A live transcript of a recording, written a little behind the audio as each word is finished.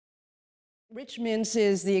Rich Mintz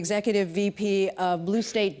is the Executive VP of Blue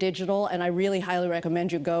State Digital, and I really highly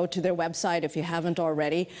recommend you go to their website if you haven't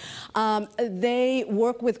already. They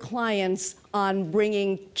work with clients on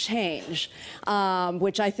bringing change,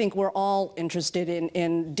 which I think we're all interested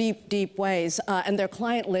in deep, deep ways. And their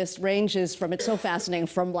client list ranges from, it's so fascinating,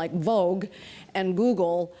 from like Vogue and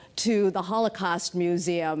Google to the Holocaust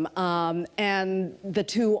Museum and the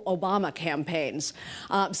two Obama campaigns.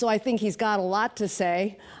 So I think he's got a lot to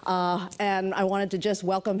say, and I wanted to just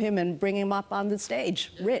welcome him and bring him up on the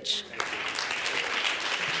stage. Rich.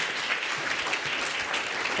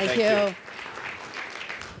 Thank you.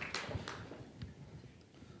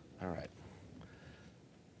 All right.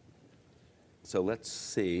 So let's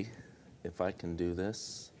see if I can do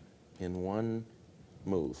this in one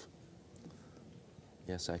move.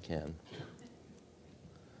 Yes, I can.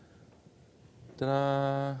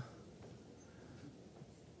 Ta-da!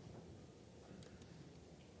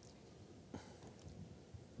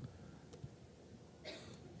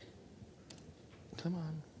 Come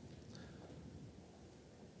on.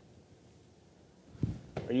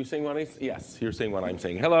 Are you seeing what yes, you're seeing what I'm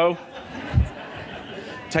seeing. Hello.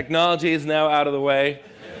 Technology is now out of the way.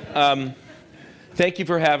 Thank you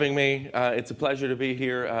for having me. It's a pleasure to be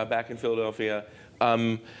here back in Philadelphia.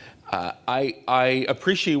 I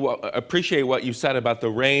appreciate what you said about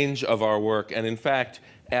the range of our work, and in fact,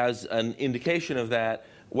 as an indication of that,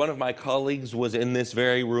 one of my colleagues was in this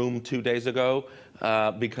very room 2 days ago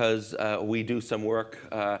because we do some work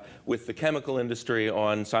with the chemical industry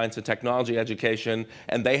on science and technology education,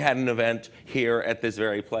 and they had an event here at this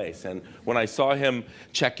very place. And when I saw him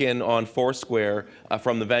check in on Foursquare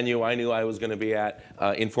from the venue I knew I was going to be at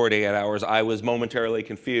in 48 hours, I was momentarily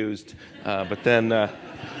confused, but then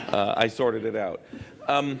I sorted it out.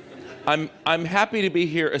 I'm happy to be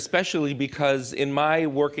here, especially because in my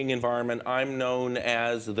working environment, I'm known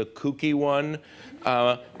as the kooky one.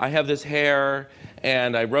 I have this hair,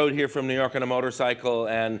 and I rode here from New York on a motorcycle,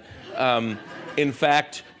 and in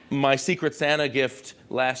fact, my Secret Santa gift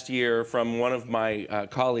last year from one of my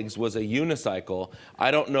colleagues was a unicycle.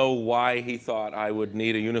 I don't know why he thought I would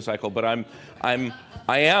need a unicycle, but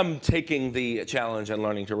I am taking the challenge and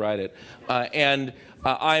learning to ride it.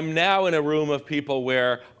 I'm now in a room of people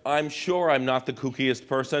where I'm sure I'm not the kookiest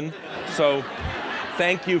person, so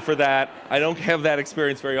thank you for that. I don't have that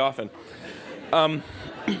experience very often.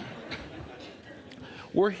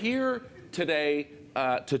 We're here today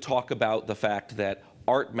to talk about the fact that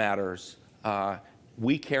art matters.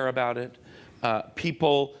 We care about it.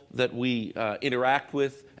 People that we interact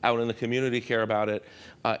with out in the community care about it.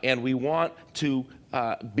 And we want to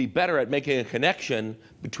be better at making a connection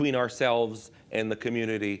between ourselves and the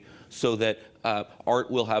community so that art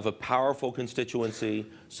will have a powerful constituency,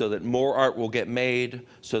 so that more art will get made,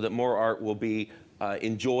 so that more art will be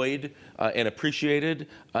enjoyed and appreciated,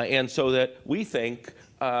 and so that we think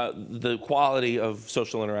the quality of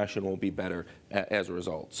social interaction will be better as a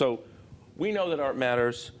result. So we know that art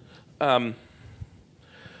matters. Our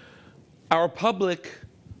public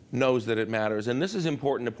knows that it matters, and this is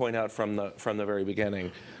important to point out from the very beginning.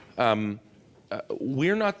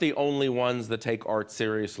 We're not the only ones that take art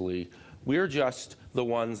seriously. We're just the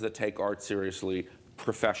ones that take art seriously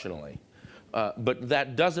professionally. But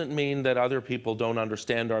that doesn't mean that other people don't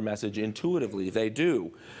understand our message intuitively. They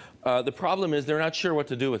do. The problem is they're not sure what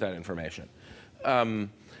to do with that information.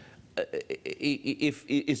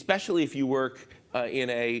 Especially if you work in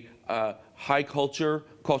a high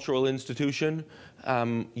cultural institution,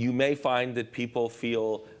 you may find that people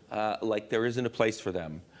feel like there isn't a place for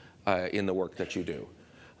them in the work that you do.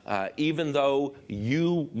 Even though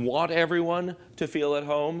you want everyone to feel at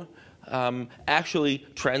home, actually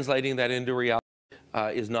translating that into reality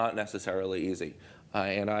is not necessarily easy.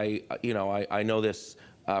 And I know this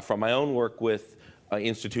from my own work with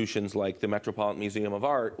institutions like the Metropolitan Museum of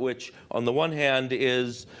Art, which on the one hand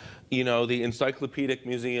is the encyclopedic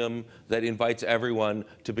museum that invites everyone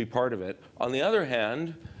to be part of it. On the other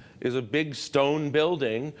hand, is a big stone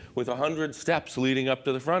building with 100 steps leading up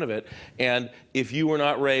to the front of it. And if you were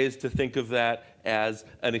not raised to think of that as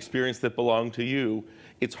an experience that belonged to you,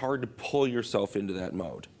 it's hard to pull yourself into that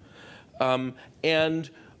mode. And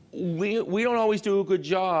we don't always do a good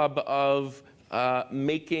job of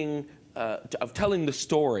telling the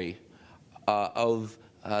story of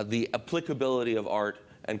the applicability of art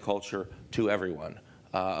and culture to everyone.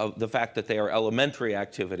 Of the fact that they are elementary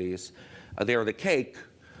activities, they are the cake,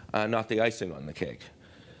 not the icing on the cake.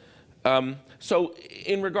 So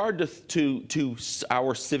in regard to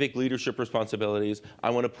our civic leadership responsibilities, I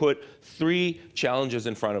want to put 3 challenges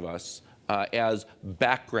in front of us as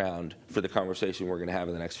background for the conversation we're going to have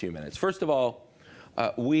in the next few minutes. First of all,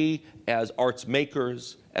 We, as arts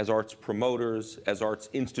makers, as arts promoters, as arts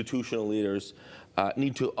institutional leaders,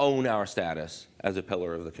 need to own our status as a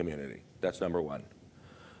pillar of the community. That's number one.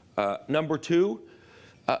 Number two,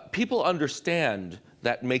 people understand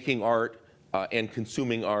that making art and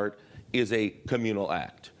consuming art is a communal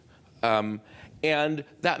act. And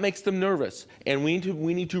that makes them nervous. And we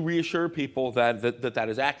need to reassure people that that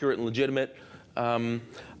is accurate and legitimate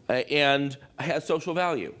and has social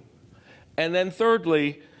value. And then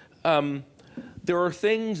thirdly, there are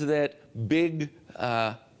things that big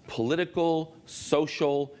political,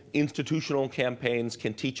 social, institutional campaigns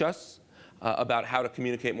can teach us about how to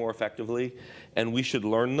communicate more effectively, and we should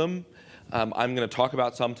learn them. I'm going to talk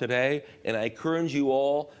about some today, and I encourage you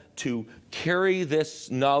all to carry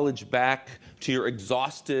this knowledge back to your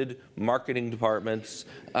exhausted marketing departments.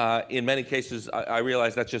 In many cases, I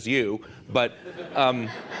realize that's just you, but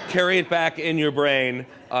carry it back in your brain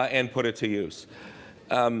and put it to use.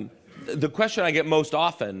 The question I get most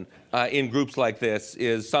often in groups like this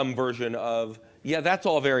is some version of, yeah, that's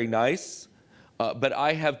all very nice, but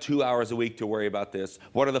I have 2 hours a week to worry about this.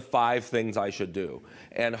 What are the 5 things I should do?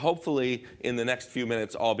 And hopefully, in the next few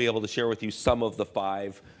minutes, I'll be able to share with you some of the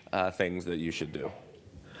 5 things that you should do.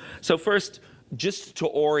 So first, just to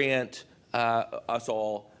orient us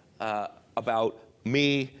all about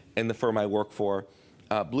me and the firm I work for,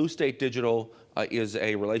 Blue State Digital is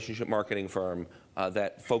a relationship marketing firm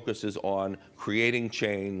that focuses on creating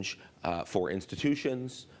change for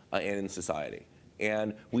institutions and in society.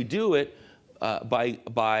 And we do it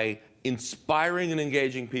by inspiring and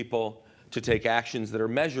engaging people to take actions that are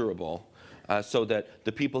measurable so that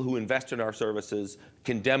the people who invest in our services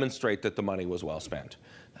can demonstrate that the money was well spent.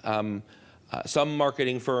 Some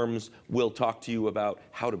marketing firms will talk to you about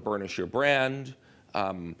how to burnish your brand,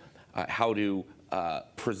 how to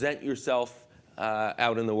present yourself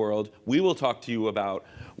out in the world. We will talk to you about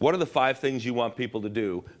what are the 5 things you want people to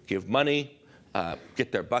do. Give money,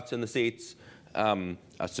 get their butts in the seats,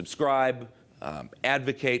 subscribe,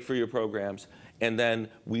 advocate for your programs, and then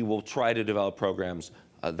we will try to develop programs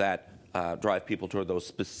that drive people toward those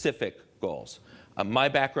specific goals. My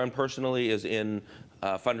background personally is in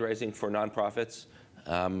fundraising for nonprofits,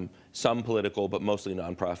 some political, but mostly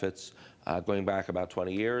nonprofits, going back about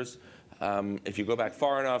 20 years. If you go back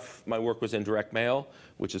far enough, my work was in direct mail,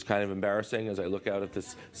 which is kind of embarrassing as I look out at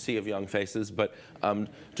this sea of young faces. But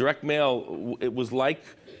direct mail, it was like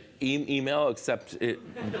email, except it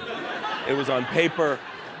was on paper,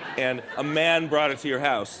 and a man brought it to your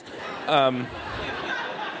house.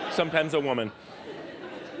 Sometimes a woman.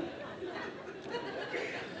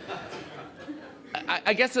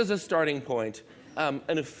 I guess as a starting point, an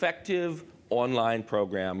effective online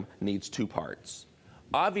program needs 2 parts.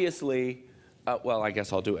 Obviously, well, I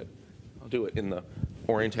guess I'll do it. I'll do it in the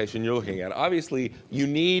orientation you're looking at. Obviously, you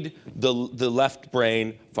need the left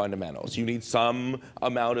brain fundamentals. You need some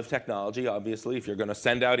amount of technology, obviously. If you're going to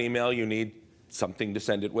send out email, you need something to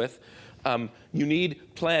send it with. You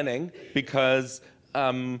need planning because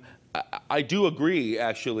I do agree,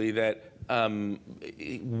 actually, that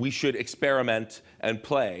we should experiment and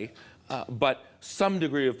play, but some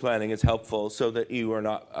degree of planning is helpful so that you are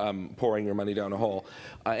not pouring your money down a hole.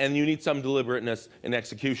 And you need some deliberateness in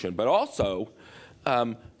execution. But also,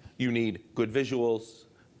 you need good visuals,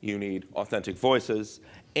 you need authentic voices,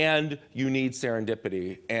 and you need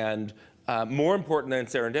serendipity. And more important than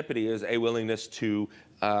serendipity is a willingness to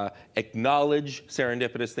acknowledge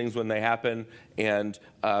serendipitous things when they happen and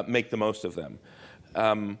make the most of them.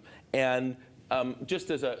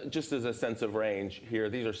 Just as a sense of range here,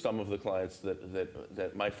 these are some of the clients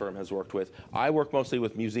that my firm has worked with. I work mostly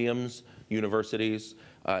with museums, universities,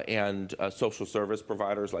 and social service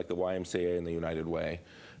providers like the YMCA and the United Way.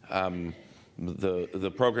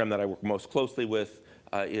 The program that I work most closely with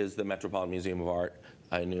is the Metropolitan Museum of Art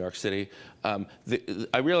in New York City.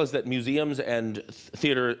 I realize that museums and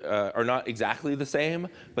theater are not exactly the same,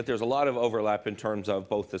 but there's a lot of overlap in terms of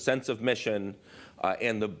both the sense of mission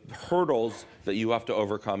and the hurdles that you have to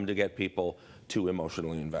overcome to get people to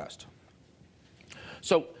emotionally invest.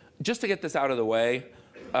 So just to get this out of the way,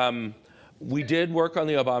 we did work on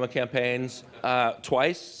the Obama campaigns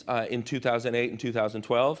twice in 2008 and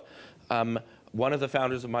 2012. One of the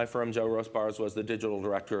founders of my firm, Joe Rosbars, was the digital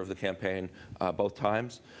director of the campaign both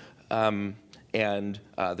times.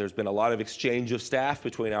 There's been a lot of exchange of staff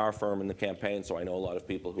between our firm and the campaign, so I know a lot of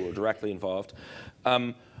people who are directly involved.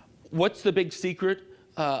 What's the big secret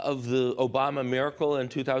of the Obama miracle in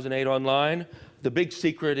 2008 online? The big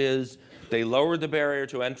secret is they lowered the barrier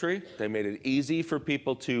to entry. They made it easy for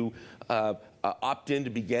people to opt in to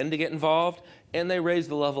begin to get involved, and they raised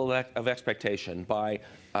the level of expectation by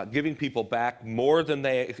giving people back more than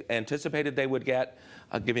they anticipated they would get,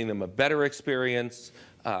 giving them a better experience,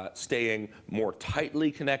 staying more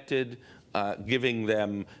tightly connected, giving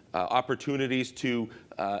them opportunities to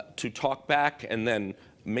talk back and then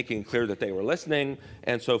making clear that they were listening,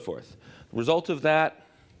 and so forth. Result of that,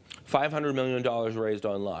 $500 million raised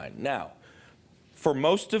online. Now, for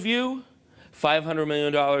most of you, $500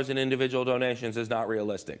 million in individual donations is not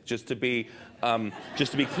realistic, just to be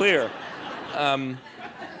clear.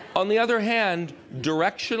 On the other hand,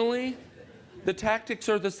 directionally, the tactics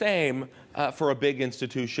are the same for a big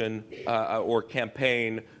institution or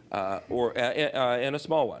campaign and a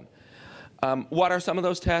small one. What are some of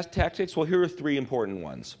those tactics? Well, here are 3 important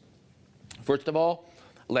ones. First of all,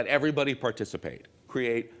 let everybody participate.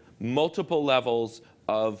 Create multiple levels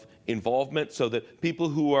of involvement so that people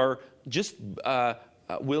who are just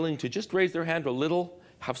willing to just raise their hand a little,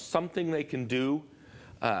 have something they can do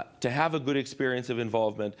to have a good experience of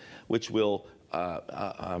involvement, which will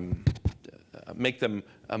make them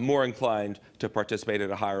more inclined to participate at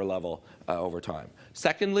a higher level over time.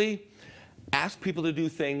 Secondly, ask people to do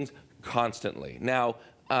things constantly. Now,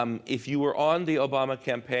 if you were on the Obama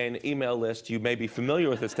campaign email list, you may be familiar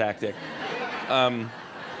with this tactic.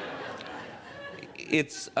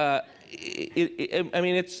 It's a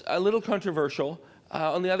little controversial.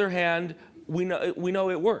 On the other hand, we know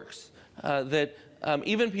it works. That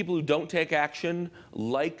even people who don't take action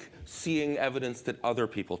like seeing evidence that other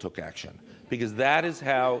people took action, because that is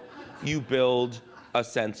how you build a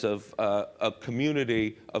sense of a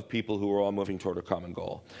community of people who are all moving toward a common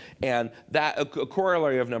goal. And that a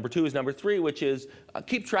corollary of number 2 is number 3, which is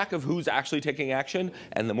keep track of who's actually taking action,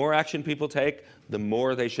 and the more action people take, the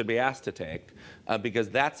more they should be asked to take, because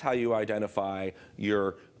that's how you identify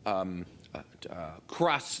your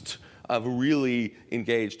crust of really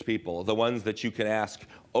engaged people, the ones that you can ask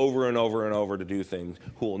over and over and over to do things,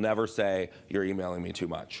 who will never say, you're emailing me too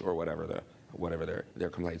much, or whatever their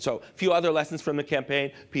complaint. So a few other lessons from the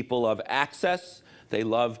campaign. People love access. They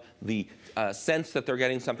love the sense that they're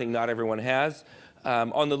getting something not everyone has.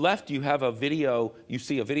 On the left, you have a video, you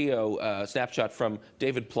see a video snapshot from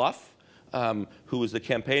David Plouffe, who was the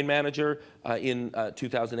campaign manager in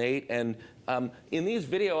 2008. And in these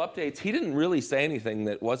video updates, he didn't really say anything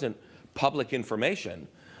that wasn't public information,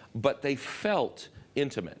 but they felt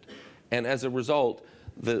intimate. And as a result,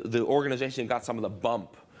 the organization got some of the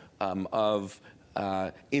bump of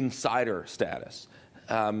insider status.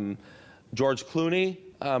 George Clooney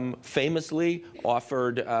famously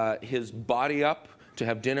offered his body up to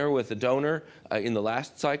have dinner with a donor in the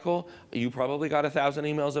last cycle. You probably got 1,000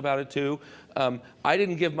 emails about it too. I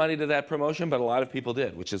didn't give money to that promotion, but a lot of people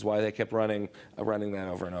did, which is why they kept running that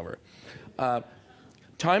over and over.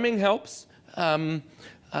 Timing helps. The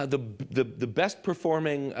best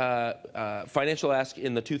performing financial ask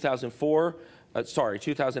in the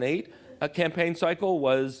 2008 campaign cycle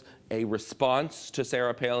was a response to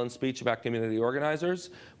Sarah Palin's speech about community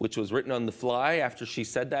organizers, which was written on the fly after she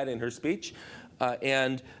said that in her speech.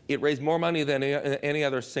 And it raised more money than any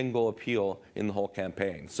other single appeal in the whole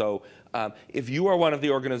campaign. So if you are one of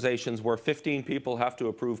the organizations where 15 people have to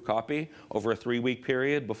approve copy over a 3-week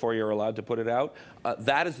period before you're allowed to put it out,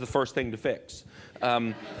 that is the first thing to fix.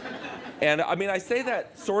 And I mean, I say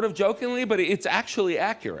that sort of jokingly, but it's actually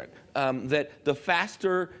accurate. That the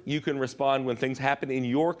faster you can respond when things happen in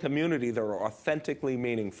your community that are authentically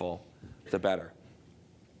meaningful, the better.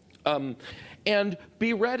 And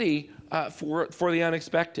be ready for the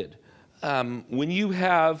unexpected. When you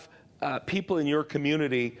have people in your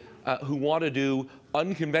community who want to do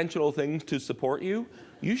unconventional things to support you,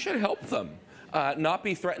 you should help them, not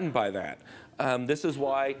be threatened by that. This is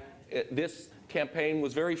why this campaign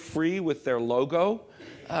was very free with their logo.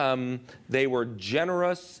 They were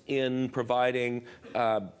generous in providing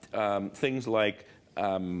things like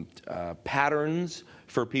patterns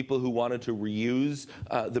for people who wanted to reuse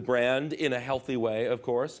the brand in a healthy way, of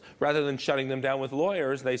course. Rather than shutting them down with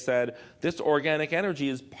lawyers, they said, this organic energy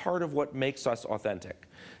is part of what makes us authentic.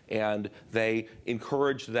 And they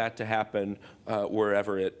encouraged that to happen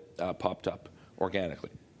wherever it popped up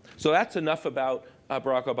organically. So that's enough about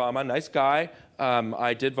Barack Obama. Nice guy.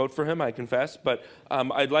 I did vote for him, I confess. But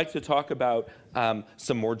I'd like to talk about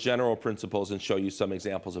some more general principles and show you some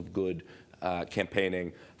examples of good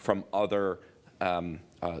campaigning from other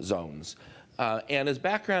zones. And as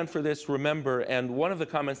background for this, remember, and one of the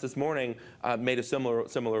comments this morning made a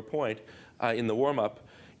similar point in the warm-up,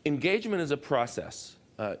 engagement is a process.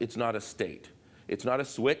 It's not a state. It's not a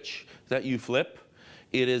switch that you flip.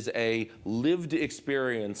 It is a lived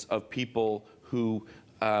experience of people who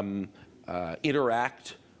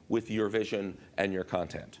interact with your vision and your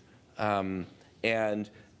content. And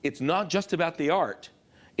it's not just about the art.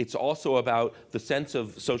 It's also about the sense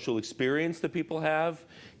of social experience that people have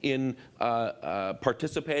in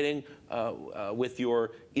participating with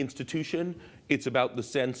your institution. It's about the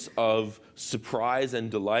sense of surprise and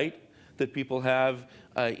delight that people have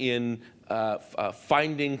in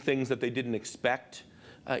finding things that they didn't expect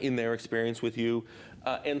in their experience with you.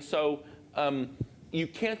 And so you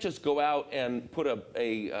can't just go out and put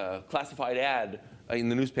a classified ad in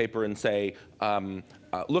the newspaper and say,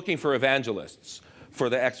 looking for evangelists for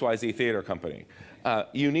the XYZ theater company.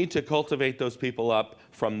 You need to cultivate those people up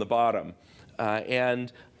from the bottom.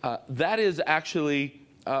 And that is actually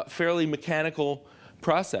a fairly mechanical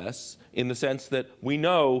process in the sense that we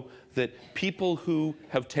know that people who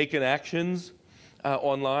have taken actions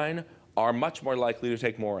online are much more likely to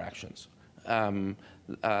take more actions.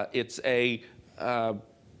 It's a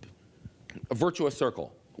virtuous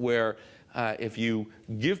circle where if you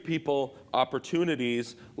give people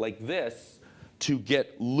opportunities like this to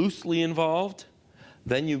get loosely involved,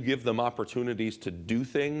 then you give them opportunities to do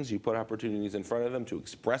things. You put opportunities in front of them to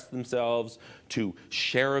express themselves, to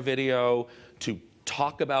share a video, to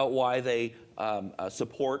talk about why they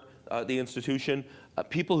support the institution.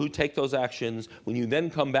 People who take those actions, when you then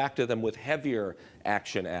come back to them with heavier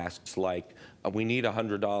action asks like, we need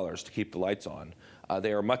 $100 to keep the lights on,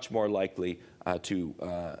 they are much more likely to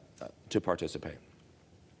participate.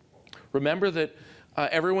 Remember that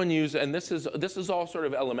everyone uses, and this is all sort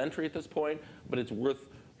of elementary at this point, but it's worth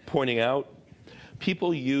pointing out,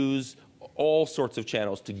 people use all sorts of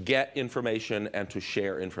channels to get information and to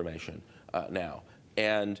share information now.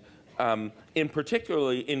 And in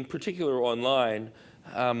particular online,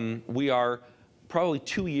 we are probably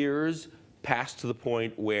 2 years past the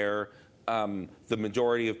point where the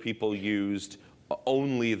majority of people used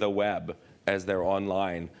only the web as their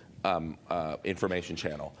online information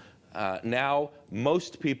channel. Now,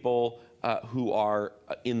 most people who are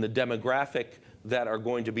in the demographic that are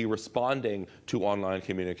going to be responding to online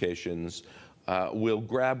communications will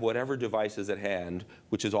grab whatever device is at hand,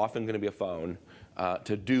 which is often going to be a phone,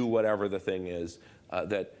 to do whatever the thing is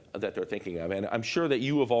that they're thinking of. And I'm sure that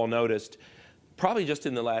you have all noticed, probably just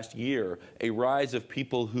in the last year, a rise of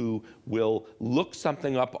people who will look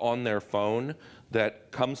something up on their phone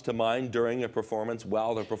that comes to mind during a performance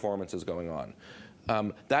while the performance is going on.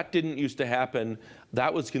 That didn't used to happen.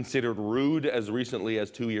 That was considered rude as recently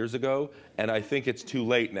as 2 years ago, and I think it's too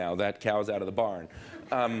late now. That cow's out of the barn.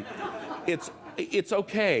 It's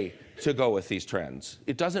okay to go with these trends.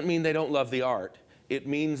 It doesn't mean they don't love the art. It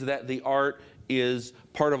means that the art is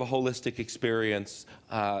part of a holistic experience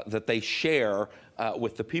that they share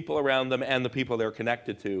with the people around them and the people they're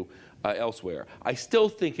connected to elsewhere. I still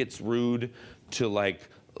think it's rude to like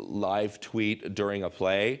live tweet during a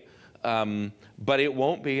play. But it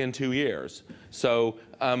won't be in 2 years. So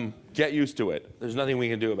get used to it. There's nothing we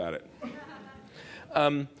can do about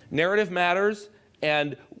it. Narrative matters,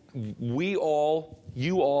 and we all,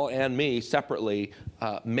 you all and me separately,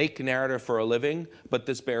 make narrative for a living, but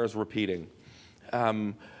this bears repeating.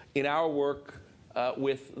 In our work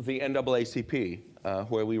with the NAACP,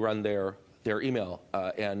 where we run their email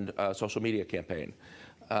and social media campaign,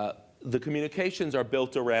 the communications are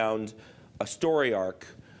built around a story arc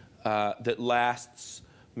that lasts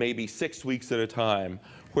maybe 6 weeks at a time,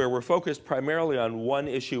 where we're focused primarily on one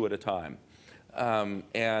issue at a time.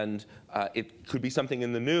 And it could be something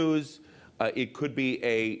in the news, it could be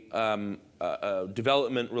a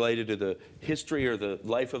development related to the history or the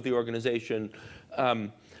life of the organization.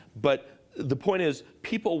 But the point is,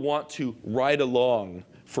 people want to ride along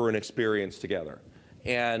for an experience together.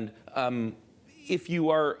 And if you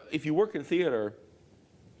work in theater,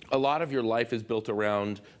 a lot of your life is built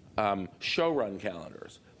around show run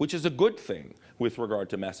calendars, which is a good thing with regard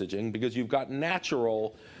to messaging, because you've got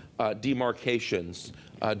natural demarcations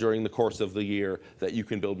during the course of the year that you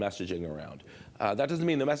can build messaging around. That doesn't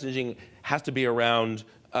mean the messaging has to be around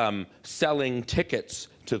selling tickets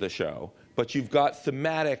to the show, but you've got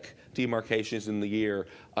thematic demarcations in the year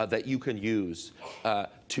that you can use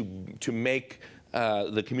to make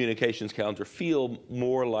the communications calendar feel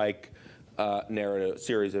more like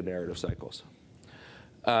series of narrative cycles.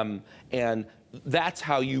 And that's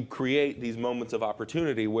how you create these moments of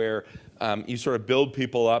opportunity where you sort of build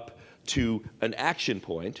people up to an action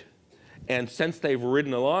point, and since they've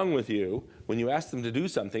ridden along with you, when you ask them to do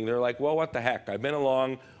something, they're like, well, what the heck, I've been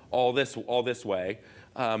along all this way.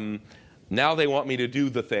 Now they want me to do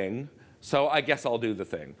the thing, so I guess I'll do the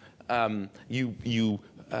thing. You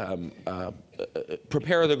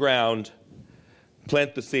prepare the ground,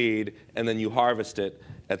 plant the seed, and then you harvest it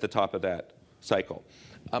at the top of that cycle.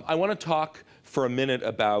 I want to talk for a minute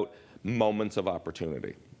about moments of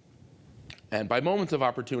opportunity. And by moments of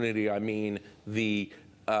opportunity, I mean the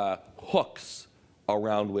hooks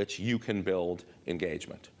around which you can build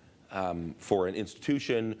engagement for an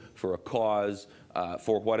institution, for a cause,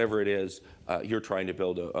 for whatever it is you're trying to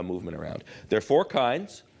build a movement around. There are 4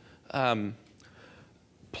 kinds.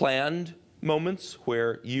 Planned moments,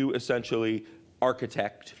 where you essentially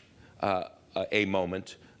architect a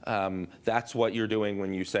moment. That's what you're doing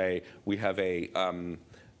when you say, we have a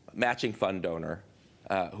matching fund donor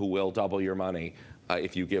who will double your money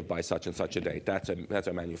if you give by such and such a date. That's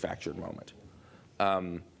a manufactured moment.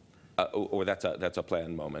 Or that's a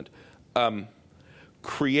planned moment.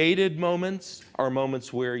 Created moments are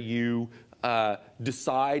moments where you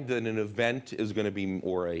decide that an event is going to be,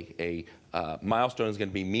 or a milestone is going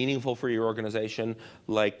to be meaningful for your organization.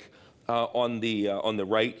 Like on the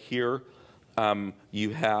right here, you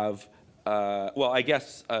have, well, I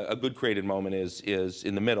guess a good created moment is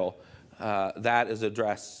in the middle. That is a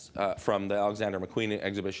dress from the Alexander McQueen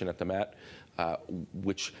exhibition at the Met,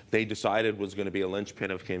 which they decided was going to be a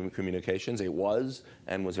linchpin of communications. It was,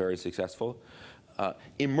 and was very successful.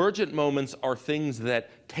 Emergent moments are things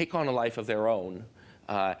that take on a life of their own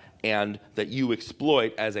and that you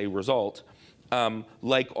exploit as a result.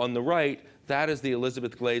 Like on the right, that is the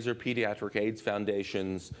Elizabeth Glaser Pediatric AIDS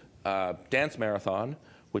Foundation's dance marathon,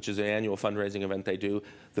 which is an annual fundraising event they do.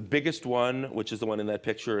 The biggest one, which is the one in that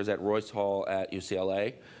picture, is at Royce Hall at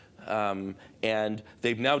UCLA. And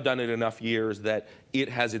they've now done it enough years that it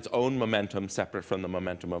has its own momentum separate from the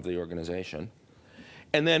momentum of the organization.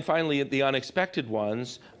 And then finally, the unexpected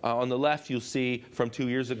ones. On the left, you'll see from 2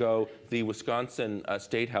 years ago, the Wisconsin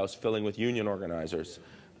State House filling with union organizers.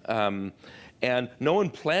 And no one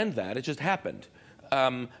planned that, it just happened.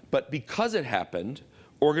 But because it happened,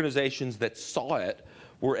 organizations that saw it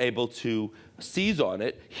were able to seize on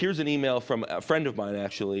it. Here's an email from a friend of mine,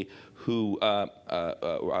 actually, who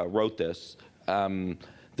wrote this.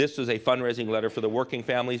 This was a fundraising letter for the Working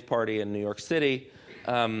Families Party in New York City.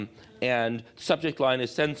 And subject line is,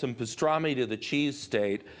 send some pastrami to the cheese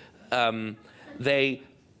state. They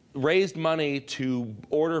raised money to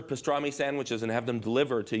order pastrami sandwiches and have them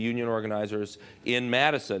delivered to union organizers in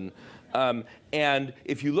Madison. And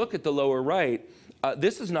if you look at the lower right,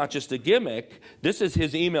 this is not just a gimmick. This is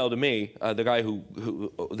his email to me, the guy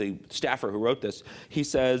the staffer who wrote this. He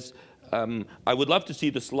says, I would love to see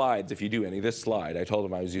the slides if you do any. This slide, I told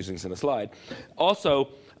him I was using this in a slide. Also,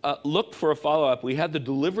 look for a follow-up. We had the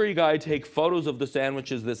delivery guy take photos of the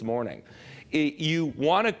sandwiches this morning. You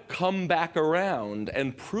want to come back around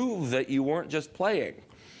and prove that you weren't just playing,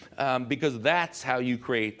 because that's how you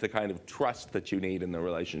create the kind of trust that you need in the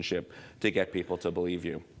relationship to get people to believe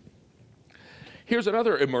you. Here's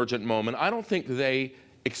another emergent moment. I don't think they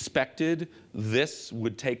expected this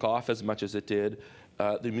would take off as much as it did.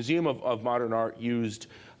 The Museum of Modern Art used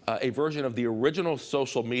a version of the original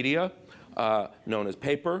social media, known as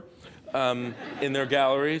paper, in their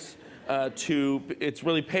galleries. It's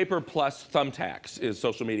really paper plus thumbtacks is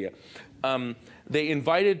social media. They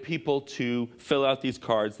invited people to fill out these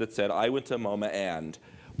cards that said, I went to MoMA and,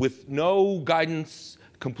 with no guidance,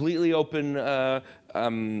 completely open,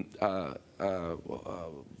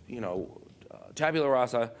 tabula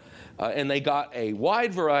rasa, and they got a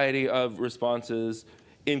wide variety of responses,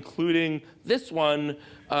 including this one,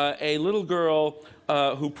 a little girl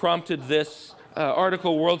who prompted this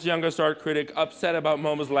article, World's Youngest Art Critic, upset about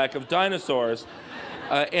MoMA's lack of dinosaurs.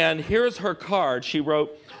 And here's her card. She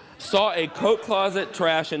wrote, saw a coat closet,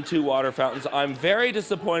 trash, and 2 water fountains. I'm very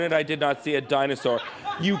disappointed I did not see a dinosaur.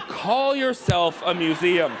 You call yourself a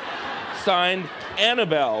museum. Signed,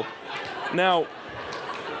 Annabelle. Now,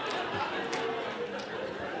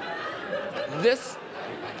 this,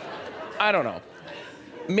 I don't know.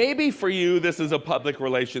 Maybe for you, this is a public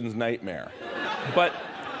relations nightmare. But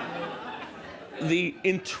the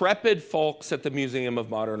intrepid folks at the Museum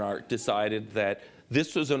of Modern Art decided that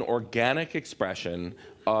this was an organic expression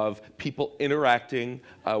of people interacting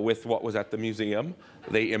with what was at the museum.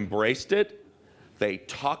 They embraced it. They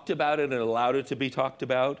talked about it and allowed it to be talked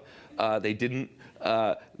about. They didn't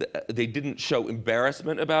show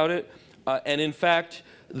embarrassment about it. And in fact,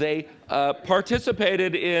 they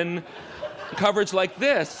participated in coverage like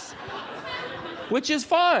this, which is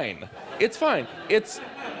fine. It's fine.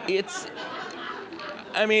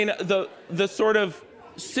 I mean, the sort of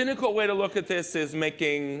cynical way to look at this is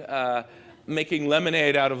making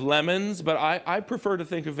lemonade out of lemons, but I prefer to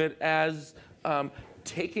think of it as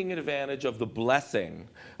taking advantage of the blessing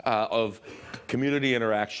of community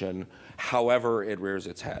interaction, however it rears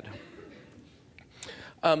its head.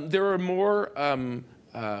 There are more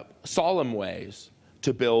solemn ways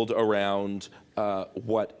to build around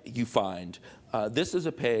what you find. This is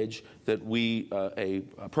a page that a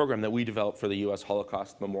program that we developed for the U.S.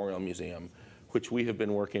 Holocaust Memorial Museum, which we have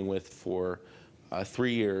been working with for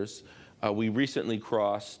 3 years. We recently,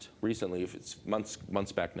 if it's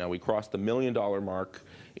months back now, we crossed the $1 million mark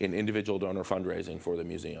in individual donor fundraising for the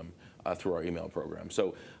museum through our email program.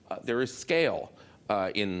 So there is scale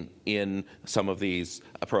in some of these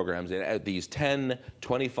programs. These $10,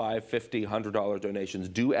 $25, $50, $100 donations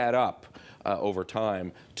do add up over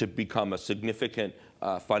time to become a significant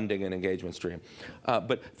funding and engagement stream.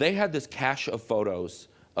 But they had this cache of photos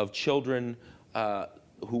of children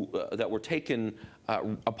that were taken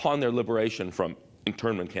upon their liberation from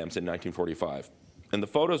internment camps in 1945. And the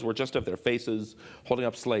photos were just of their faces holding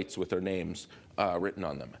up slates with their names written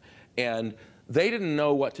on them. And they didn't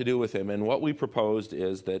know what to do with him, and what we proposed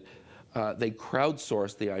is that they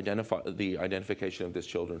crowdsourced the identification of these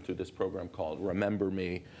children through this program called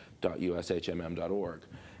rememberme.ushmm.org.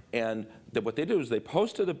 And what they did was they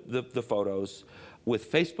posted the photos with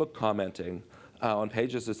Facebook commenting on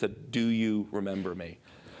pages that said, "Do you remember me?"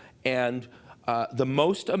 And the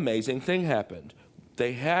most amazing thing happened.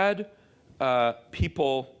 They had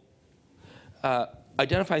people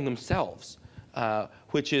identifying themselves,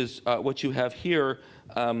 which is what you have here.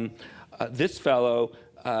 This fellow,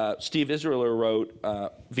 Steve Israeler, wrote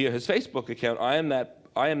via his Facebook account, I am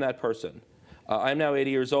that person. I am now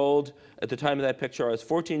 80 years old. At the time of that picture, I was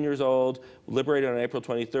 14 years old, liberated on April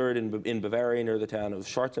 23rd in Bavaria near the town of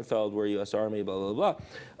Schwarzenfeld, where U.S. Army, blah, blah, blah.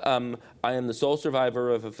 I am the sole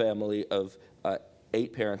survivor of a family of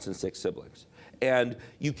 8 parents and 6 siblings. And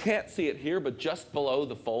you can't see it here, but just below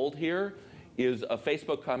the fold here is a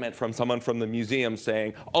Facebook comment from someone from the museum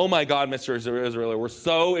saying, "Oh my God, Mr. Israeler, we're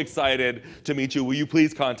so excited to meet you. Will you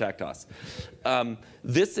please contact us?"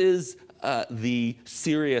 This is the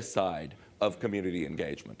serious side of community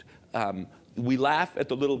engagement. We laugh at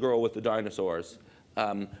the little girl with the dinosaurs.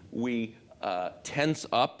 We tense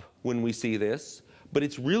up when we see this, but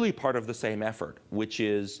it's really part of the same effort, which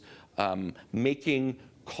is making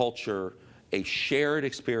culture a shared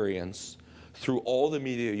experience through all the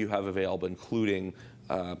media you have available, including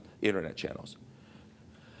internet channels.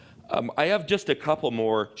 I have just a couple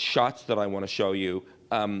more shots that I want to show you.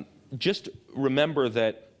 Just remember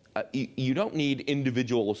that you don't need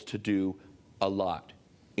individuals to do a lot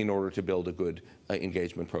in order to build a good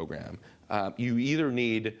engagement program. You either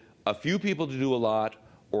need a few people to do a lot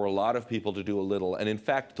or a lot of people to do a little. And in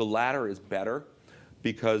fact, the latter is better,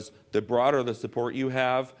 because the broader the support you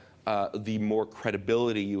have, the more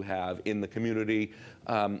credibility you have in the community,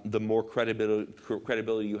 the more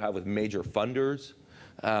credibility you have with major funders.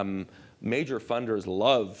 Major funders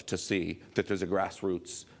love to see that there's a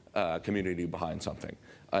grassroots community behind something.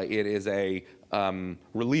 It is a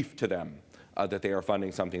relief to them that they are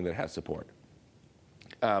funding something that has support.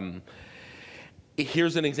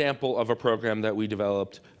 Here's an example of a program that we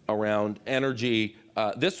developed around energy.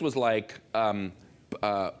 This was like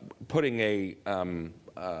putting a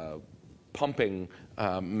pumping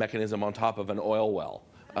mechanism on top of an oil well.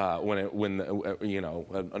 When you know,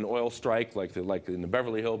 an oil strike, like in the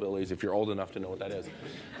Beverly Hillbillies, if you're old enough to know what that is.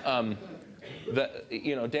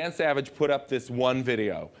 You know, Dan Savage put up this one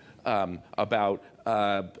video about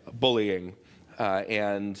bullying,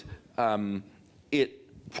 and it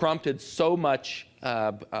prompted so much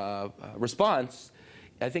response.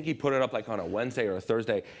 I think he put it up like on a Wednesday or a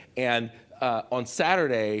Thursday, and on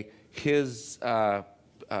Saturday, his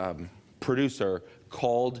producer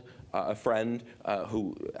called a friend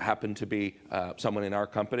who happened to be someone in our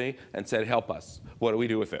company and said, "Help us. What do we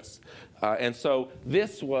do with this?" And so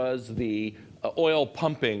this was the oil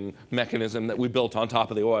pumping mechanism that we built on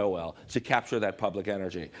top of the oil well to capture that public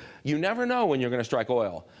energy. You never know when you're going to strike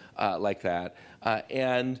oil like that.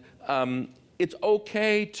 And it's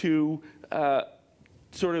okay to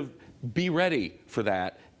sort of be ready for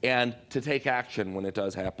that and to take action when it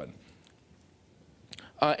does happen.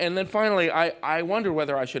 And then finally, I wonder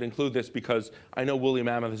whether I should include this, because I know Woolly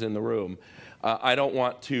Mammoth is in the room. I don't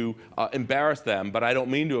want to embarrass them, but I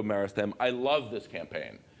don't mean to embarrass them. I love this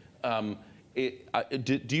campaign.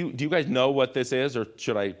 Do you guys know what this is, or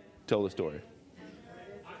should I tell the story?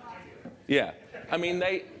 Yeah. I mean,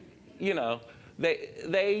 they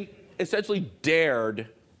essentially dared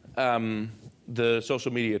the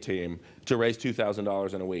social media team to raise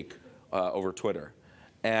 $2,000 in a week over Twitter.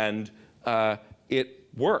 And it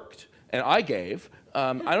worked. And I gave.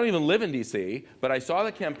 I don't even live in DC, but I saw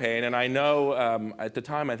the campaign, and I know at the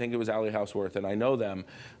time I think it was Ali Houseworth, and I know them.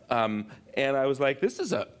 And I was like, this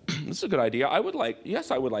is a good idea. I would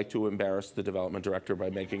like to embarrass the development director by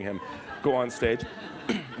making him go on stage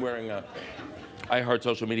wearing a I Heart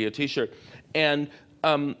Social Media t-shirt. And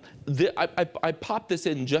I popped this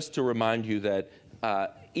in just to remind you that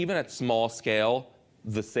even at small scale,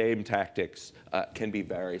 the same tactics can be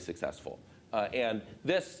very successful. And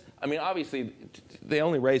this, I mean, obviously, they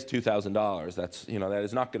only raised $2,000. That's, that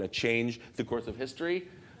is not going to change the course of history.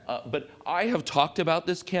 But I have talked about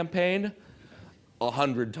this campaign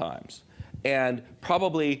 100 times. And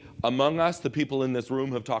probably among us, the people in this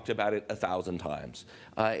room have talked about it 1,000 times.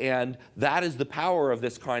 And that is the power of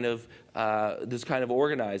this kind of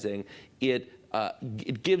organizing. It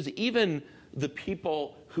gives even the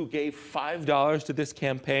people who gave $5 to this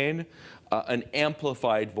campaign an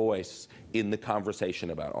amplified voice in the conversation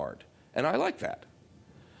about art. And I like that.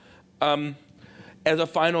 As a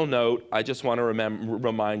final note, I just want to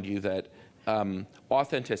remind you that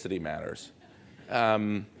authenticity matters.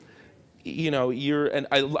 And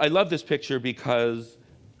I love this picture because,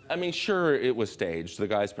 I mean, sure, it was staged. The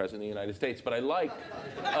guy's president of the United States, but I like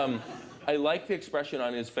the expression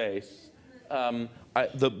on his face.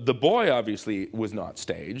 The boy obviously was not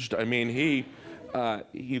staged. I mean,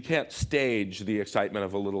 you can't stage the excitement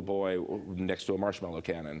of a little boy next to a marshmallow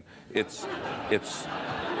cannon. It's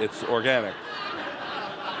organic.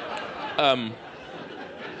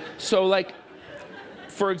 So, like,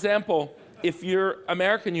 for example, if you're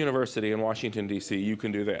American University in Washington, D.C., you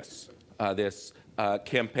can do this. This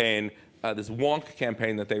campaign, this wonk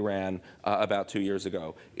campaign that they ran about 2 years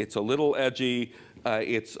ago. It's a little edgy.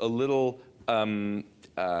 It's a little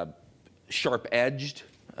sharp-edged.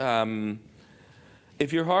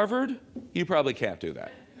 If you're Harvard, you probably can't do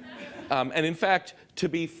that. And in fact, to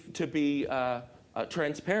be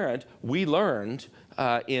transparent, we learned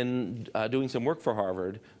in doing some work for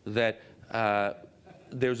Harvard that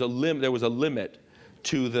there was a limit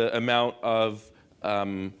to the amount of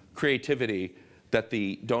creativity that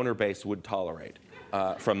the donor base would tolerate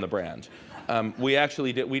from the brand. We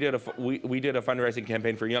actually did a fundraising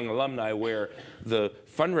campaign for young alumni where the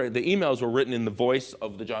emails were written in the voice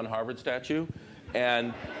of the John Harvard statue,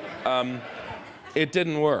 and it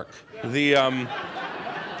didn't work. The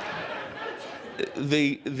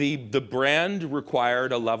brand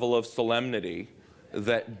required a level of solemnity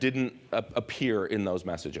that didn't appear in those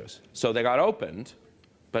messages. So they got opened,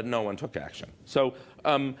 but no one took action. So,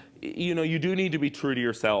 you do need to be true to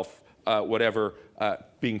yourself, whatever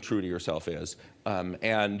being true to yourself is.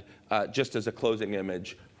 And just as a closing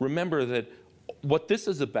image, remember that what this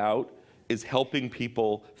is about is helping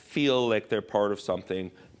people feel like they're part of something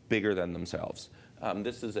bigger than themselves.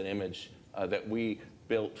 This is an image that we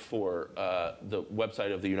built for the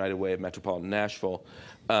website of the United Way of Metropolitan Nashville.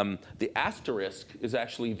 The asterisk is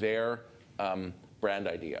actually their brand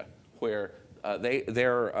idea, where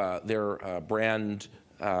their brand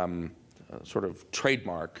sort of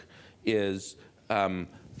trademark is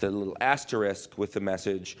the little asterisk with the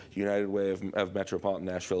message, United Way of Metropolitan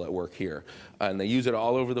Nashville at work here. And they use it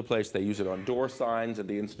all over the place. They use it on door signs at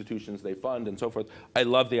the institutions they fund and so forth. I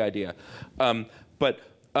love the idea. But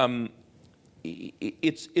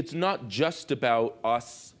it's not just about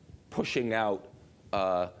us pushing out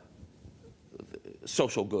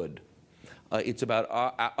social good. It's about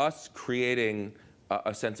us creating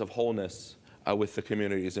a sense of wholeness with the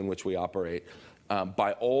communities in which we operate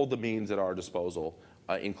by all the means at our disposal,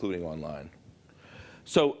 including online.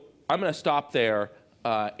 So I'm going to stop there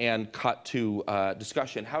and cut to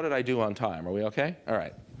discussion. How did I do on time? Are we okay? All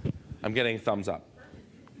right. I'm getting a thumbs up.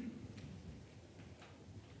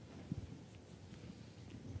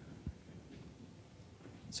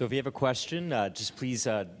 So if you have a question, just please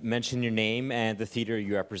mention your name and the theater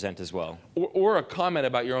you represent as well. Or a comment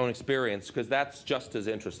about your own experience, because that's just as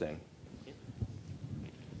interesting.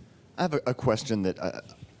 I have a question that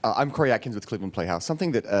I'm Corey Atkins with Cleveland Playhouse.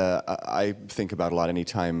 Something that I think about a lot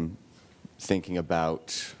anytime thinking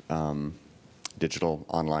about digital,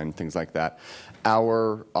 online, things like that.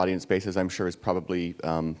 Our audience base, as I'm sure, is probably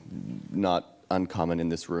not uncommon in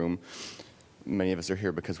this room. Many of us are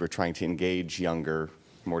here because we're trying to engage younger,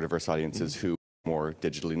 more diverse audiences who are more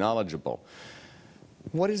digitally knowledgeable.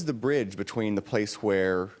 What is the bridge between the place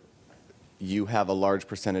where you have a large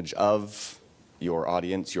percentage of your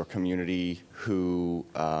audience, your community, who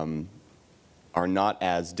are not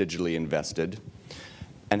as digitally invested,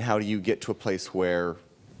 and how do you get to a place where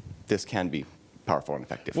this can be powerful and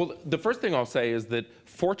effective? Well, the first thing I'll say is that,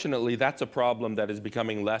 fortunately, that's a problem that is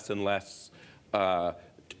becoming less and less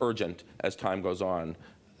urgent as time goes on.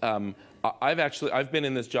 I've been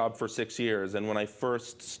in this job for 6 years, and when I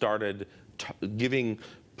first started giving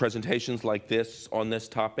presentations like this on this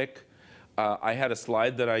topic, I had a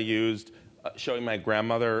slide that I used showing my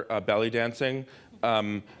grandmother belly dancing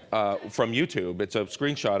from YouTube. It's a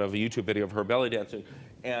screenshot of a YouTube video of her belly dancing.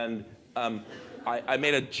 And I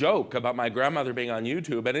made a joke about my grandmother being on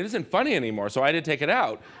YouTube, and it isn't funny anymore, so I had to take it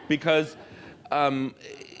out because,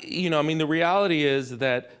 you know, I mean, the reality is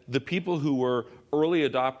that the people who were early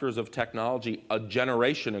adopters of technology a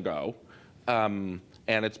generation ago, and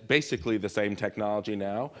it's basically the same technology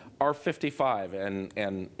now, are 55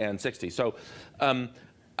 and 60. So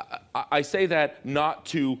I say that not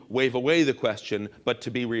to wave away the question, but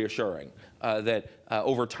to be reassuring that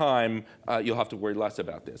over time you'll have to worry less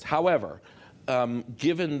about this. However,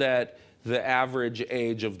 given that the average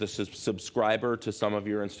age of the subscriber to some of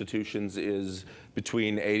your institutions is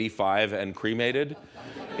between 85 and cremated,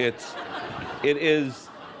 it is,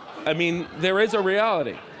 I mean, there is a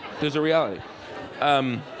reality. There's a reality.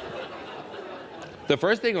 The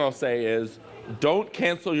first thing I'll say is, don't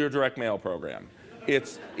cancel your direct mail program.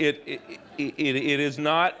 It is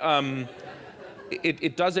not.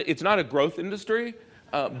 It's not a growth industry,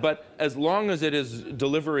 but as long as it is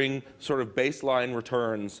delivering sort of baseline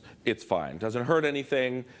returns, it's fine. Doesn't hurt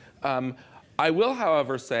anything. I will,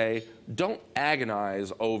 however, say, don't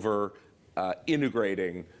agonize over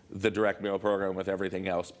integrating the direct mail program with everything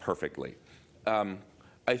else perfectly.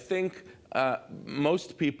 I think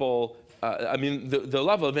most people, I mean, the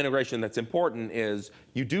level of integration that's important is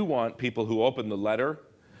you do want people who open the letter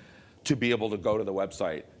to be able to go to the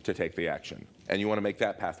website to take the action. And you want to make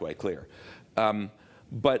that pathway clear.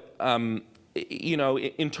 But you know,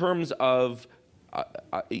 in terms of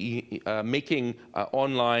making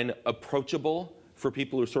online approachable for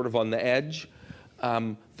people who are sort of on the edge,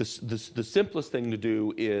 the simplest thing to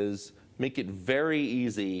do is make it very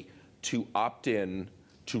easy to opt in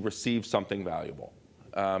to receive something valuable.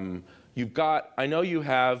 You've got, I know you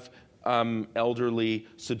have elderly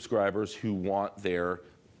subscribers who want their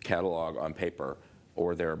catalog on paper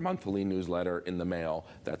or their monthly newsletter in the mail.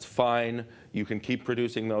 That's fine. You can keep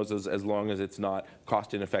producing those as long as it's not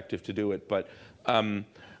cost ineffective to do it. But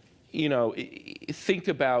you know, think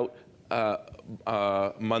about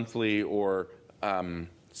monthly or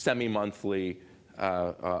semi-monthly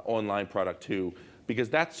online product too, because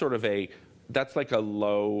that's sort of that's like a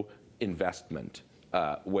low investment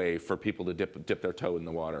way for people to dip their toe in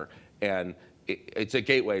the water. And it's a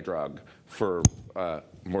gateway drug for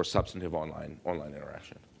more substantive online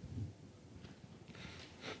interaction.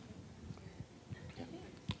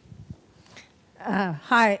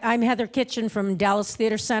 Hi, I'm Heather Kitchen from Dallas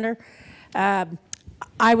Theater Center.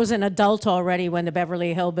 I was an adult already when the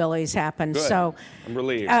Beverly Hillbillies happened. Good. So I'm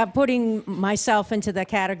relieved. Putting myself into the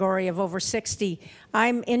category of over 60,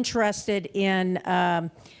 I'm interested in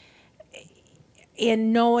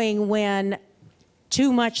knowing when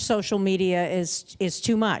too much social media is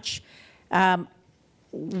too much.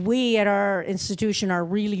 We at our institution are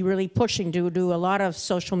really pushing to do a lot of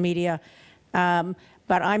social media, but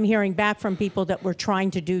I'm hearing back from people that we're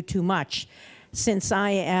trying to do too much. Since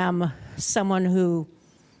I am someone who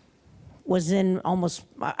was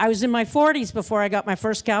I was in my 40s before I got my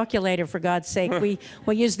first calculator, for God's sake.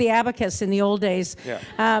 We used the abacus in the old days.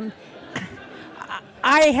 Yeah.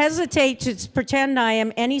 I hesitate to pretend I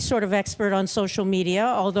am any sort of expert on social media,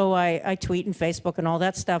 although I tweet and Facebook and all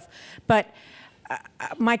that stuff. But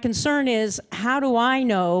my concern is, how do I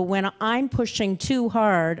know when I'm pushing too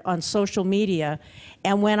hard on social media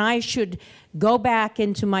and when I should go back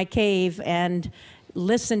into my cave and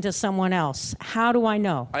listen to someone else? How do I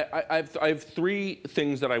know? I have three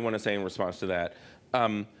things that I want to say in response to that.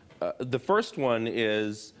 The first one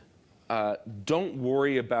is, don't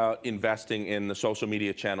worry about investing in the social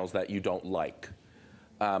media channels that you don't like.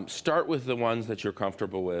 Start with the ones that you're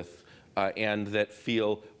comfortable with and that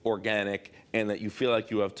feel organic and that you feel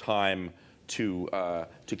like you have time to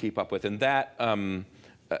keep up with. And that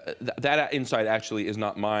that insight actually is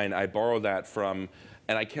not mine. I borrowed that from,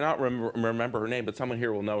 and I cannot remember her name, but someone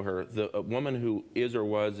here will know her, the woman who is or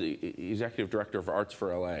was executive director of Arts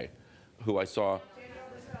for LA, who I saw.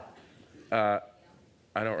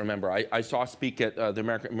 I don't remember. I saw speak at the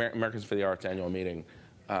Americans for the Arts annual meeting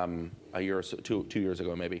a year or so, two years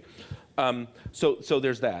ago maybe. So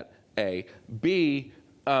there's that, A. B,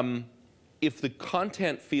 if the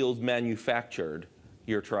content feels manufactured,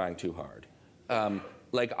 you're trying too hard.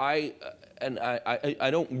 Like I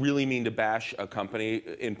don't really mean to bash a company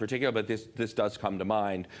in particular, but this does come to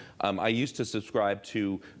mind. I used to subscribe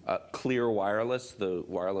to Clear Wireless, the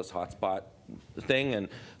wireless hotspot thing, and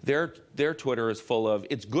their Twitter is full of,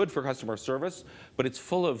 it's good for customer service, but it's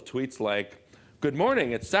full of tweets like, "Good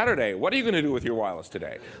morning, it's Saturday. What are you going to do with your wireless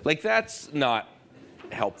today?" Like, that's not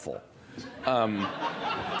helpful.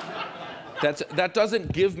 That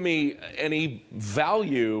doesn't give me any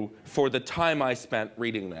value for the time I spent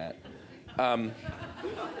reading that.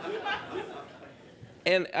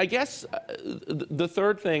 And I guess the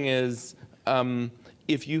third thing is,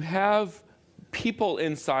 if you have people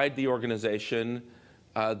inside the organization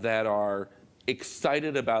that are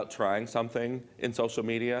excited about trying something in social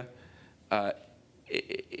media,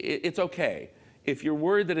 it's okay. If you're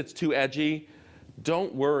worried that it's too edgy,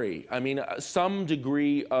 don't worry. I mean, some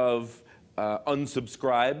degree of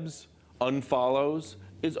unsubscribes, unfollows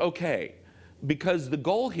is okay. Because the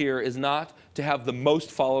goal here is not to have the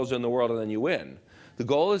most followers in the world and then you win. The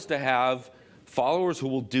goal is to have followers who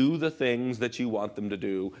will do the things that you want them to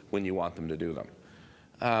do when you want them to do them.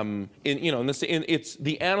 It's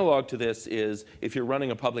the analog to this is if you're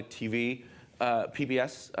running a public TV,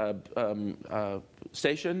 PBS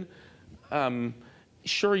station,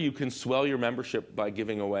 sure you can swell your membership by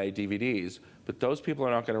giving away DVDs, but those people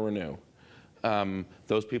are not going to renew.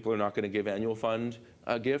 Those people are not going to give annual fund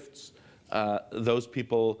gifts. Those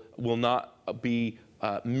people will not be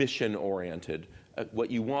mission-oriented.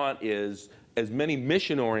 What you want is as many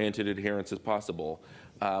mission-oriented adherents as possible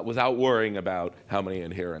without worrying about how many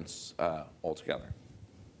adherents altogether.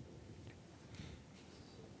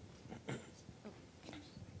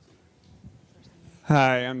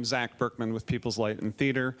 Hi, I'm Zach Berkman with People's Light and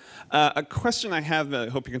Theater. A question I have that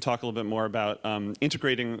I hope you can talk a little bit more about,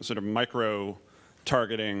 integrating sort of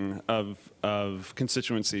micro-targeting of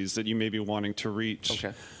constituencies that you may be wanting to reach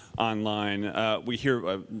online. We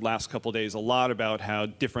hear last couple of days a lot about how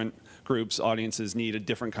different groups, audiences need a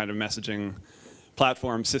different kind of messaging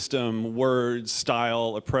platform, system, words,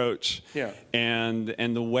 style, approach, and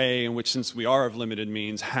the way in which, since we are of limited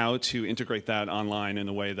means, how to integrate that online in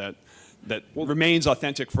a way that remains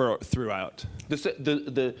authentic throughout.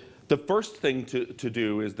 The first thing to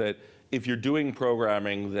do is that if you're doing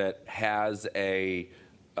programming that has a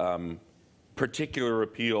particular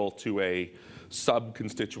appeal to a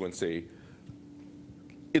sub-constituency,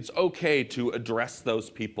 it's okay to address those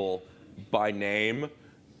people by name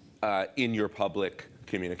in your public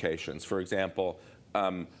communications. For example,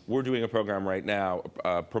 we're doing a program right now,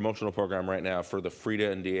 a promotional program right now for the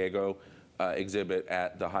Frida and Diego exhibit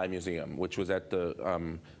at the High Museum, which was at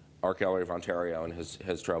the Art Gallery of Ontario and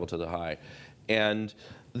has traveled to the High. And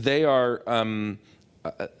they are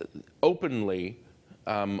openly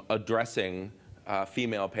addressing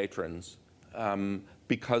female patrons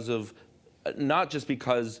because of, not just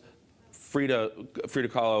because Frida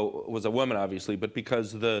Kahlo was a woman, obviously, but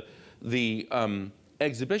because the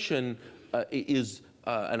exhibition is,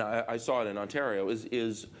 and I saw it in Ontario,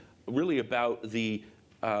 is really about the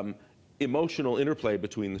emotional interplay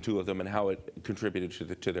between the two of them and how it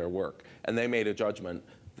contributed to their work. And they made a judgment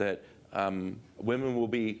that women will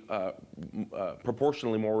be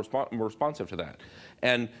proportionally more responsive to that.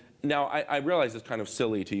 And now I realize it's kind of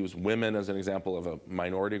silly to use women as an example of a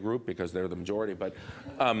minority group because they're the majority,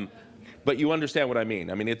 but you understand what I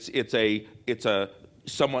mean. I mean, it's a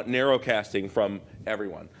somewhat narrow casting from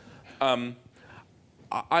everyone. I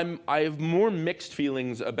have more mixed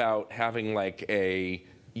feelings about having like a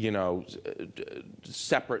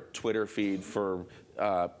separate Twitter feed for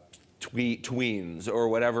tweens or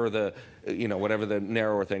whatever the whatever the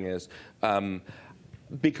narrower thing is,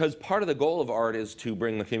 because part of the goal of art is to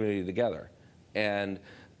bring the community together, and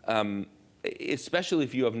especially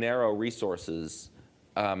if you have narrow resources.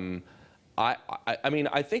 I mean,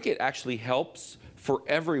 I think it actually helps for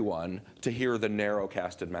everyone to hear the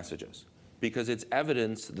narrow-casted messages, because it's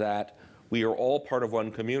evidence that we are all part of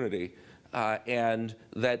one community, and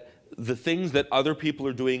that the things that other people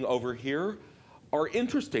are doing over here are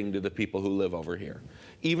interesting to the people who live over here.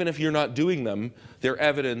 Even if you're not doing them, they're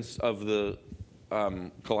evidence of the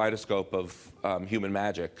kaleidoscope of human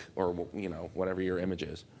magic, or whatever your image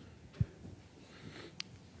is.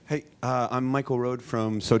 Hey, I'm Michael Rode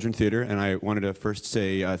from Sojourn Theater, and I wanted to first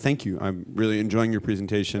say thank you. I'm really enjoying your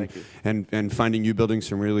presentation and finding you building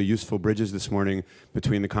some really useful bridges this morning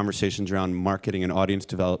between the conversations around marketing and audience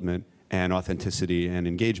development and authenticity and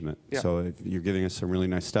engagement. Yeah. So you're giving us some really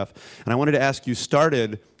nice stuff. And I wanted to ask, you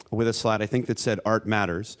started with a slide, I think, that said art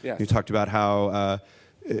matters. Yeah. You talked about how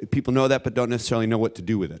people know that but don't necessarily know what to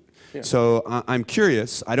do with it. Yeah. So I'm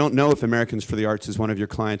curious, I don't know if Americans for the Arts is one of your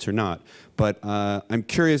clients or not, but I'm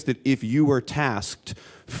curious that if you were tasked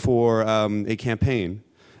for a campaign,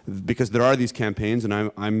 because there are these campaigns, and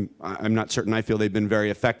I'm not certain I feel they've been very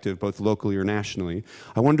effective, both locally or nationally,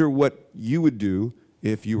 I wonder what you would do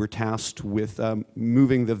if you were tasked with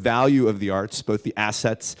moving the value of the arts, both the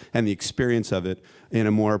assets and the experience of it, in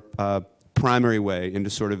a more primary way into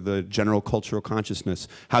sort of the general cultural consciousness,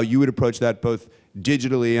 how you would approach that both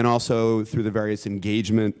digitally and also through the various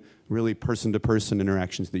engagement, really person-to-person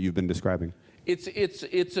interactions that you've been describing. It's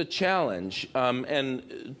a challenge,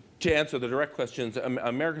 and to answer the direct questions,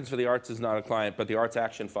 Americans for the Arts is not a client, but the Arts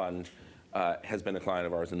Action Fund has been a client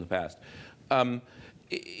of ours in the past.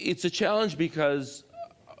 It's a challenge because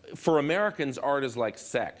for Americans, art is like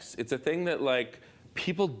sex. It's a thing that like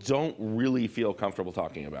people don't really feel comfortable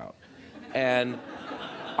talking about. And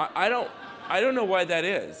I don't know why that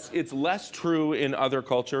is. It's less true in other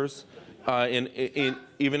cultures,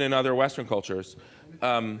 even in other Western cultures.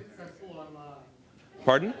 Pardon?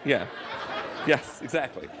 Yeah. Yes,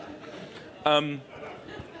 exactly.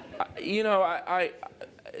 You know,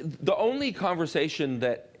 the only conversation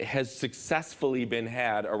that has successfully been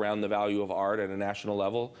had around the value of art at a national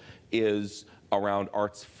level is around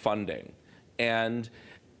arts funding and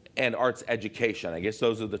arts education. I guess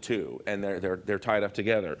those are the two, and they're tied up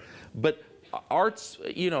together. But arts,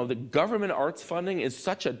 you know, the government arts funding is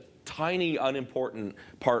such a tiny, unimportant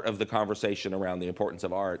part of the conversation around the importance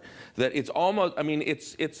of art that it's almost, I mean,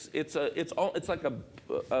 it's like a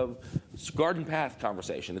garden path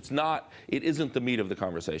conversation. It isn't the meat of the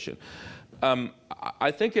conversation.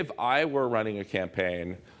 I think if I were running a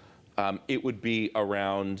campaign, it would be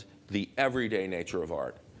around the everyday nature of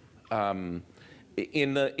art.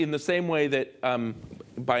 In the same way that,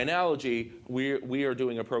 by analogy, we are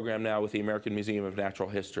doing a program now with the American Museum of Natural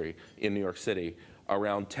History in New York City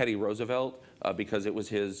around Teddy Roosevelt, because it was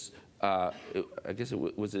his, I guess it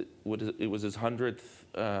was his 100th,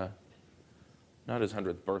 not his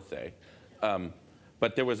 100th birthday,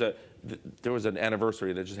 but there was an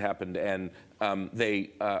anniversary that just happened, and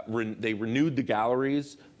they renewed the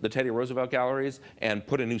galleries, the Teddy Roosevelt galleries, and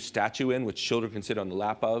put a new statue in, which children can sit on the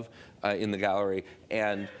lap of in the gallery,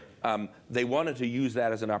 and they wanted to use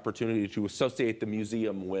that as an opportunity to associate the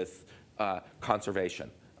museum with conservation.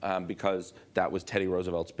 Because that was Teddy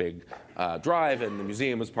Roosevelt's big drive, and the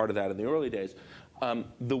museum was part of that in the early days.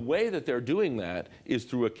 The way that they're doing that is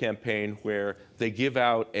through a campaign where they give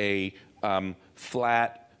out a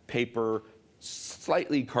flat paper,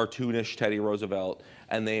 slightly cartoonish Teddy Roosevelt,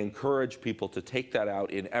 and they encourage people to take that out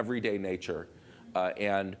in everyday nature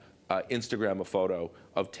and Instagram a photo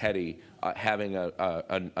of Teddy having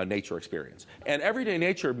a nature experience. And everyday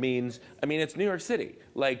nature means, I mean, it's New York City.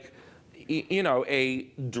 Like, you know, a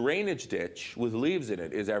drainage ditch with leaves in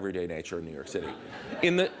it is everyday nature in New York City.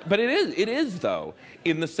 But it is though,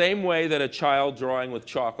 in the same way that a child drawing with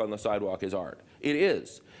chalk on the sidewalk is art. It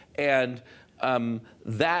is. And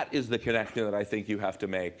that is the connection that I think you have to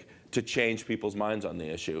make to change people's minds on the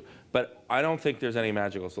issue. But I don't think there's any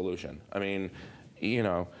magical solution. I mean, you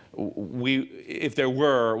know, if there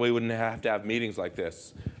were, we wouldn't have to have meetings like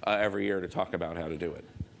this every year to talk about how to do it.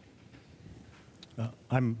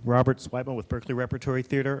 I'm Robert Sweitman with Berkeley Repertory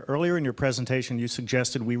Theater. Earlier in your presentation, you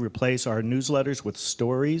suggested we replace our newsletters with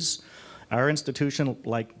stories. Our institution,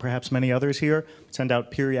 like perhaps many others here, send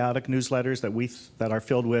out periodic newsletters that are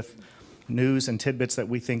filled with news and tidbits that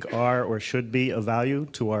we think are or should be of value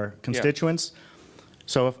to our constituents.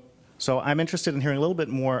 Yeah. So I'm interested in hearing a little bit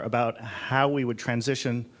more about how we would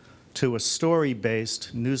transition to a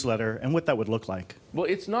story-based newsletter and what that would look like. Well,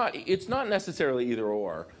 it's not necessarily either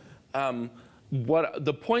or.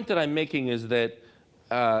 The point that I'm making is that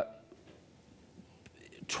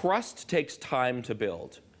trust takes time to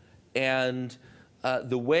build. And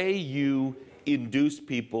the way you induce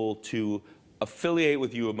people to affiliate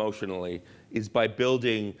with you emotionally is by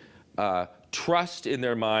building trust in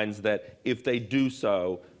their minds that if they do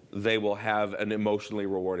so, they will have an emotionally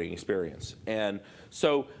rewarding experience. And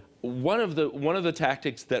so one of the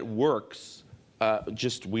tactics that works,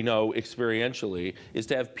 just we know experientially, is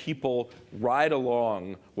to have people ride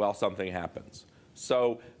along while something happens.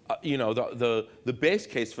 So you know, the base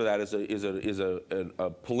case for that is a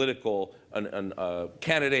political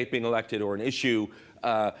candidate being elected or an issue,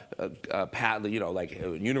 you know, like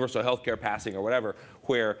universal health care passing or whatever,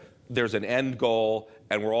 where there's an end goal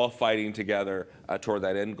and we're all fighting together toward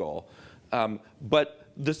that end goal. But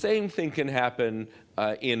the same thing can happen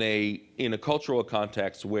in a cultural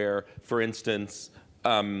context where, for instance,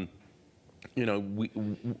 you know,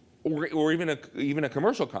 or even a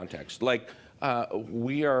commercial context. Like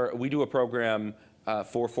we do a program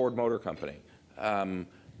for Ford Motor Company,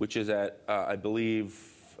 which is at I believe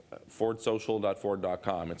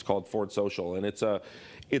fordsocial.ford.com. It's called Ford Social, and it's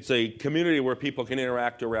a community where people can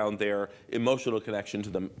interact around their emotional connection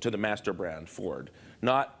to the master brand Ford,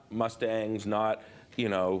 not Mustangs, not, you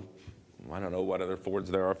know, I don't know what other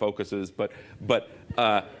Fords there are, Focuses, but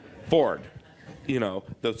Ford, you know,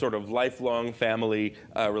 the sort of lifelong family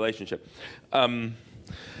relationship.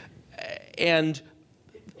 And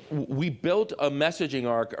we built a messaging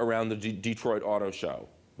arc around the Detroit Auto Show.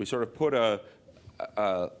 We sort of put a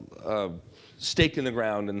stake in the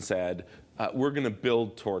ground and said, we're going to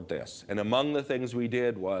build toward this. And among the things we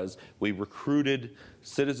did was we recruited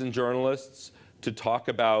citizen journalists to talk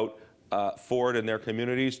about Ford and their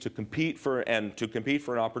communities, to compete for an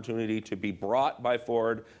opportunity to be brought by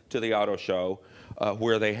Ford to the auto show,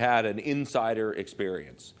 where they had an insider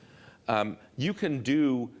experience. You can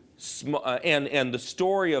do, and the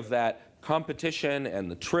story of that competition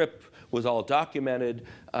and the trip was all documented,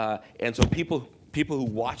 and so people who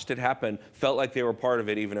watched it happen felt like they were part of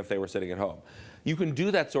it, even if they were sitting at home. You can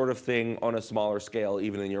do that sort of thing on a smaller scale,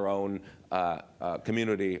 even in your own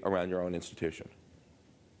community around your own institution.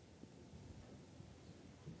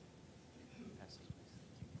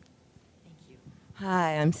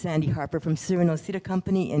 Hi, I'm Sandy Harper from Cyrano Cedar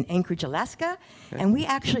Company in Anchorage, Alaska, and we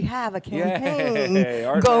actually have a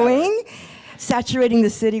campaign going, saturating the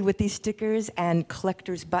city with these stickers and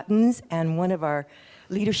collector's buttons, and one of our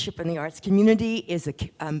leadership in the arts community is a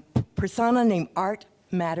persona named Art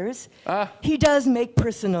Matters. He does make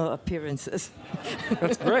personal appearances.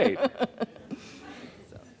 That's great.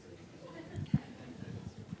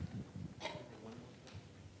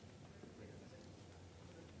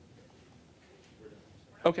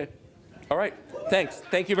 Okay. All right. Thanks.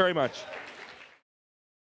 Thank you very much.